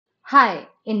Hi,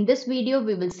 in this video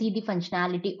we will see the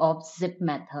functionality of zip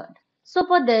method. So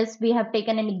for this we have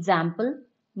taken an example,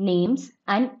 names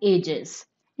and ages.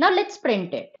 Now let's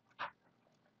print it.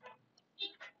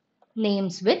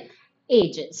 Names with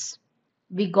ages.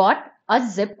 We got a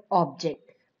zip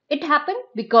object. It happened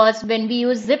because when we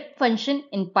use zip function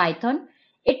in Python,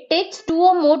 it takes two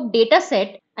or more data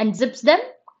set and zips them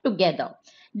together.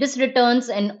 This returns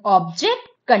an object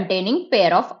containing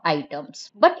pair of items.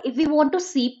 But if we want to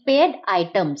see paired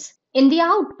items in the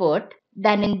output,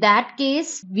 then in that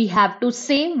case, we have to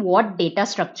say what data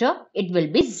structure it will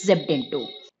be zipped into.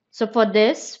 So for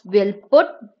this, we'll put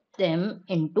them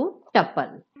into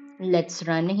tuple. Let's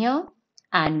run here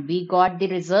and we got the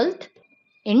result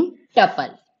in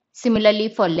tuple. Similarly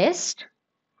for list,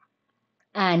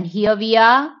 and here we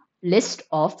are list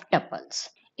of tuples.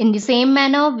 In the same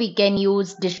manner, we can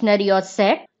use dictionary or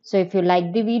set. So if you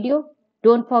like the video,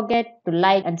 don't forget to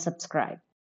like and subscribe.